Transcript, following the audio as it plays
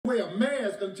wear a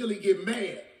mask until he get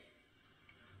mad.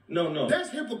 No. That's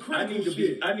hypocritical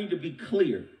shit. I need to be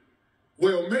clear.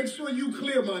 Well, make sure you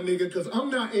clear, my nigga, because I'm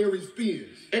not Aries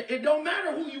Spears. It don't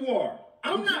matter who you are.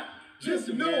 I'm not. Just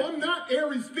know I'm not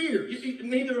Aries Spears.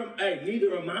 Neither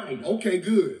am I. Okay,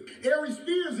 good. Aries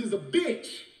Spears is a bitch.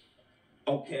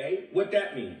 Okay, what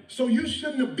that mean? So you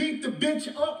shouldn't have beat the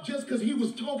bitch up just because he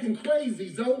was talking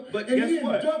crazy, Zo. But and guess he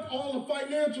what? ducked all the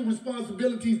financial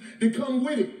responsibilities that come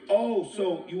with it. Oh,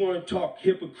 so you want to talk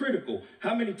hypocritical.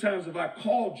 How many times have I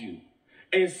called you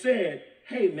and said,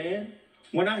 hey, man,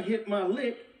 when I hit my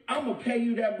lick, I'm going to pay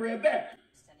you that bread back?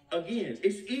 Again,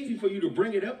 it's easy for you to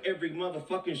bring it up every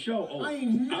motherfucking show. Oh, I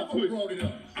ain't never brought it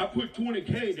up. I put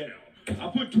 20K down. I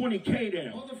put 20K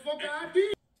down. Motherfucker, I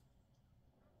did.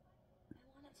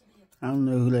 I don't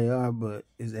know who they are, but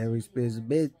is Aries Spears a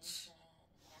bitch?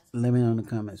 Let me know in the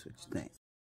comments what you think.